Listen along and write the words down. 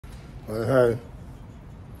Hey.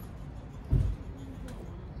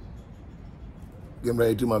 Getting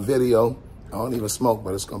ready to do my video. I don't even smoke,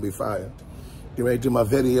 but it's gonna be fire. Getting ready to do my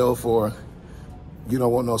video for You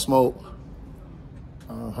Don't Want No Smoke.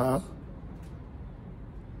 Let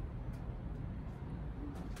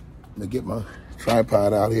me get my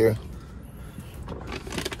tripod out here.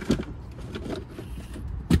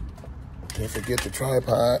 Can't forget the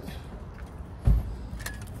tripod.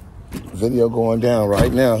 Video going down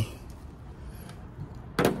right now.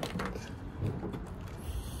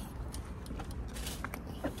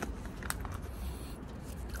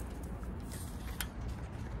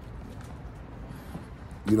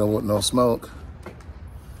 You Don't Want No Smoke.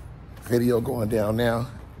 Video going down now.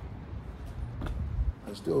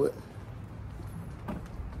 Let's do it.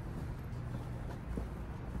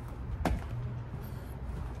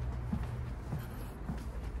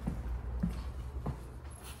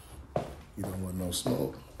 You Don't Want No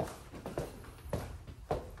Smoke.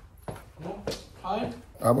 Hi.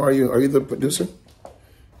 How are you? Are you the producer?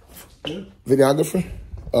 Yeah. Videographer?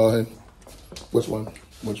 Which one?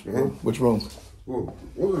 Which room? Which room?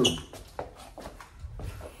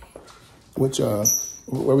 Which, where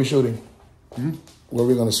are we shooting? Where are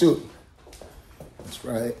we gonna shoot? That's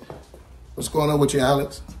right. What's going on with you,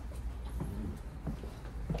 Alex?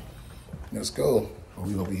 Let's go. Oh,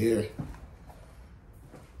 we over here.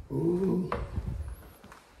 Ooh.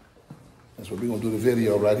 That's where we're gonna do the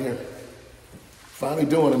video right here. Finally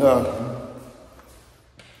doing it, huh?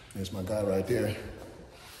 There's my guy right there.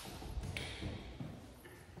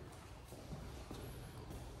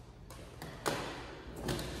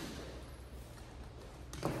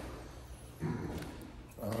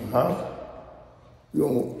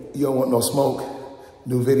 You don't want no smoke.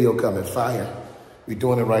 New video coming, fire. We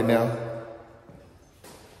doing it right now.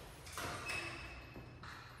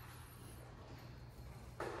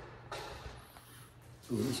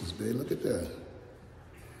 Ooh, this is big, look at that.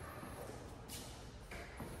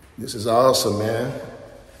 This is awesome, man.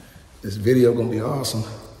 This video gonna be awesome.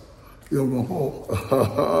 You don't go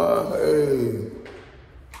home. Hey.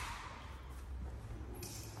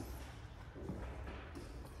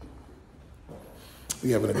 We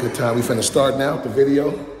having a good time. We finna start now with the video.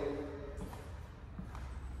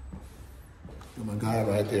 Got my guy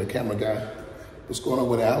right there, camera guy. What's going on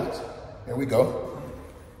with Alex? Here we go.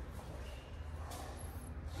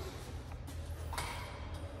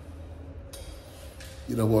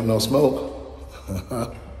 You don't want no smoke.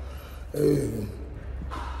 Hey.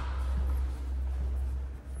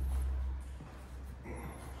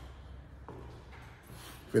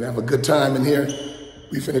 Finna have a good time in here.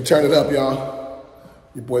 We finna turn it up, y'all.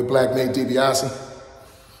 Your boy Black Nate debiase.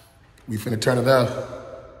 We finna turn it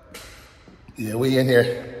up. Yeah, we in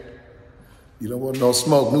here. You don't want no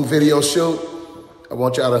smoke. New video shoot. I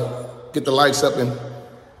want y'all to get the lights up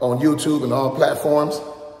on YouTube and all platforms.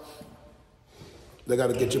 They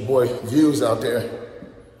gotta get your boy views out there.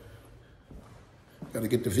 Gotta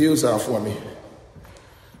get the views out for me.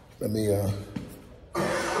 Let me,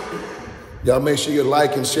 y'all make sure you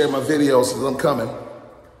like and share my videos as I'm coming.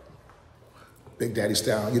 Big Daddy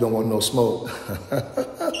style, you don't want no smoke.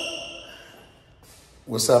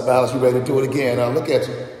 What's up, Alex? You ready to do it again? Now look at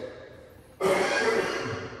you.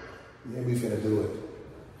 Yeah, we finna do it.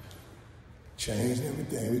 Change and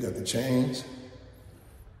everything. We got the change.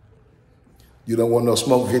 You don't want no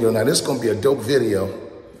smoke video. Now this is gonna be a dope video.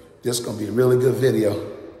 This is gonna be a really good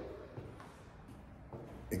video.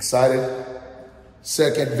 Excited.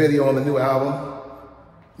 Second video on the new album,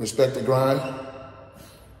 Respect the Grind.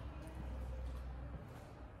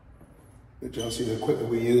 Did y'all see the equipment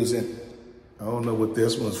we're using? I don't know what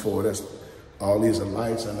this one's for. That's all these are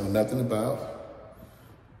lights I know nothing about.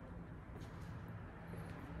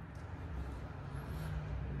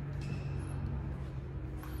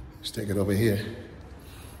 Let's take it over here.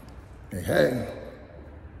 Hey, hey.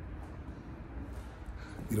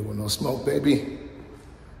 You don't want no smoke, baby.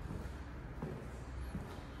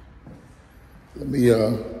 Let me